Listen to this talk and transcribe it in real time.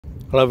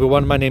Hello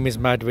everyone, my name is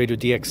Mad Radio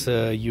DX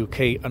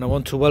UK and I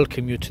want to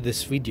welcome you to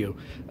this video.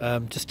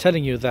 Just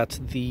telling you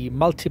that the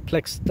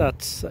multiplex,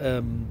 that's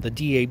the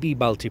DAB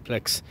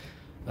multiplex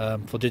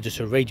for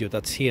digital radio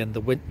that's here in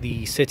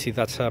the city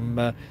that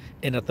I'm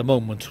in at the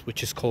moment,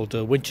 which is called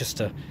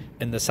Winchester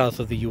in the south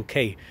of the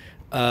UK.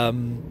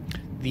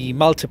 The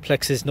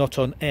multiplex is not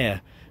on air.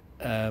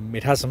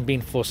 It hasn't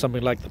been for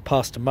something like the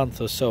past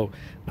month or so,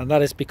 and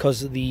that is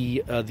because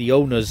the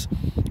owners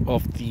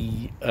of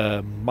the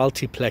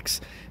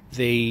multiplex,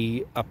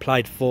 they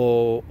applied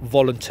for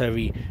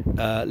voluntary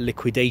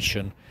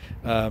liquidation,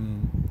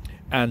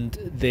 and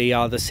they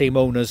are the same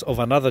owners of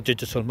another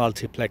digital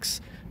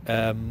multiplex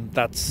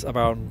that's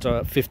around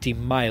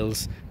 15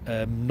 miles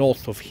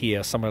north of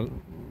here,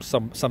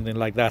 something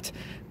like that,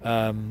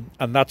 and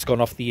that's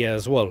gone off the air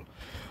as well.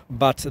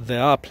 But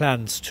there are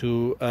plans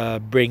to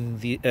bring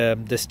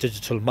this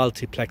digital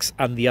multiplex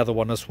and the other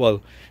one as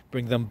well,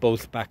 bring them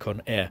both back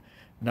on air.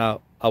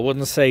 Now, I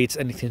wouldn't say it's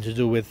anything to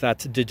do with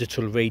that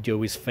digital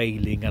radio is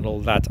failing and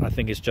all that. I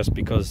think it's just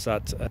because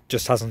that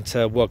just hasn't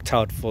worked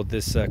out for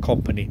this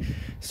company.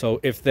 So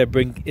if there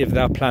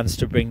are plans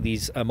to bring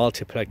these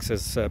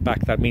multiplexes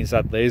back, that means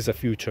that there is a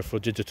future for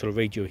digital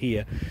radio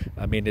here.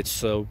 I mean,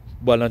 it's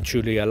well and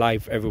truly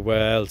alive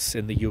everywhere else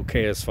in the UK,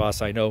 as far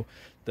as I know.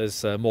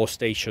 There's more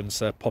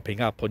stations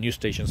popping up, or new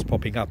stations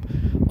popping up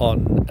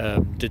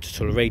on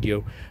digital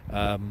radio.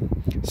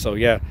 So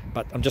yeah,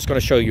 but I'm just going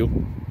to show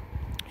you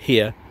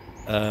here.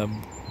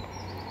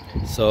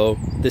 So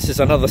this is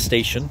another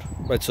station,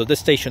 right? So this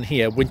station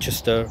here,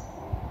 Winchester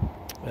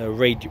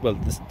radio. Well,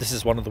 this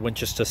is one of the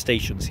Winchester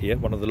stations here,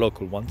 one of the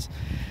local ones.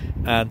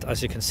 And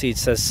as you can see, it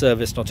says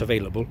service not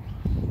available.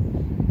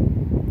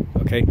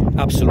 Okay,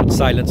 absolute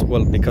silence.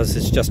 Well, because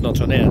it's just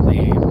not on air.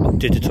 The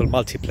digital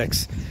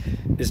multiplex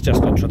is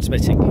just not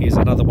transmitting. Here's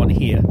another one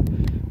here,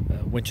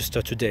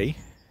 Winchester Today,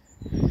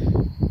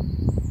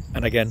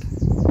 and again,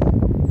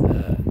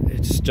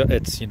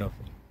 it's you know,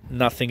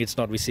 nothing. It's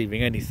not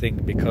receiving anything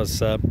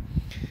because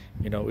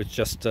it's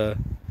just the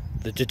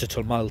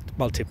digital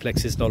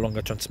multiplex is no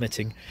longer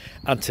transmitting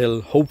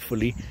until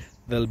hopefully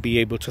they'll be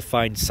able to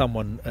find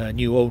someone,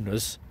 new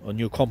owners or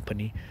new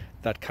company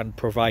that can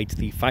provide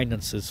the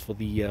finances for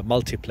the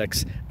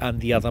multiplex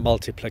and the other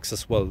multiplex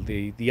as well.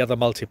 The other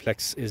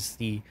multiplex is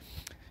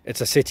it's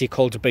a city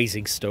called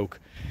Basingstoke.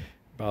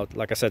 About,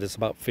 like I said, it's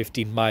about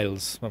 15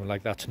 miles, something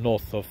like that,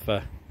 north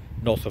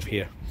of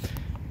here.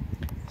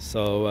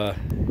 So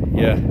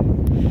yeah,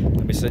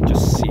 let me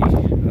just see.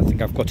 I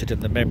think I've got it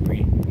in the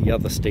memory. The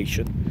other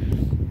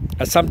station.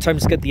 I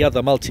sometimes get the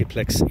other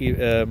multiplex.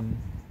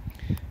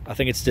 I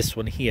think it's this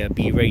one here,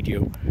 B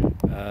Radio.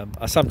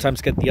 I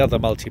sometimes get the other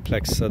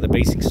multiplex, the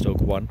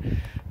Basingstoke one.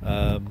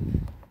 I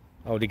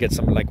only get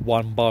something like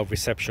 1 bar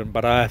reception,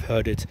 but I have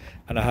heard it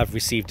and I have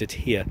received it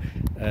here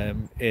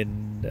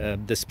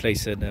in this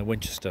place in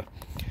Winchester.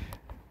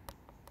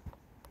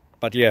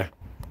 But yeah,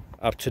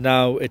 up to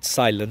now it's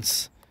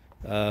silence.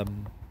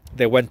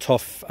 They went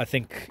off, I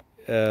think,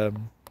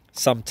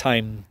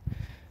 sometime.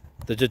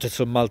 The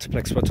digital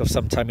multiplex went off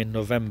sometime in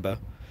November.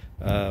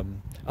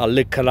 I'll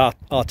link an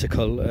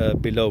article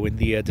below in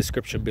the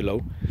description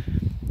below.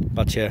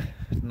 But yeah,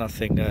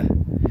 nothing.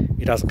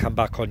 It hasn't come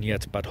back on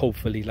yet, but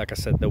hopefully, like I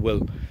said, they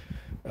will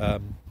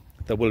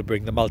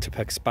bring the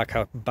multiplex back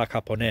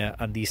up on air,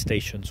 and these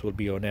stations will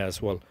be on air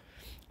as well.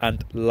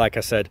 And like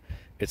I said,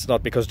 it's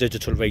not because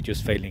digital radio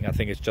is failing. I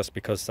think it's just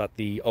because that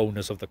the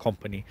owners of the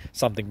company,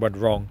 something went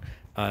wrong,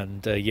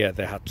 and yeah,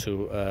 they had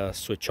to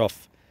switch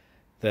off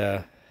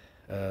the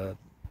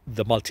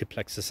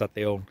multiplexes that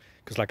they own.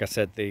 Because like I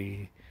said,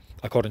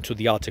 according to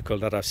the article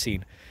that I've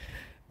seen,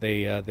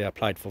 they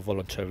applied for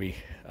voluntary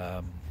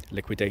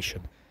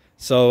liquidation.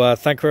 So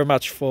thank you very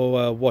much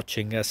for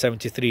watching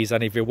 73s,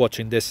 and if you're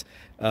watching this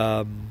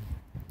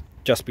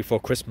just before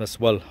Christmas,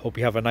 well, hope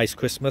you have a nice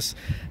Christmas,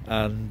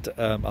 and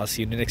I'll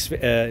see you in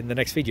the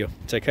next video.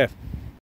 Take care.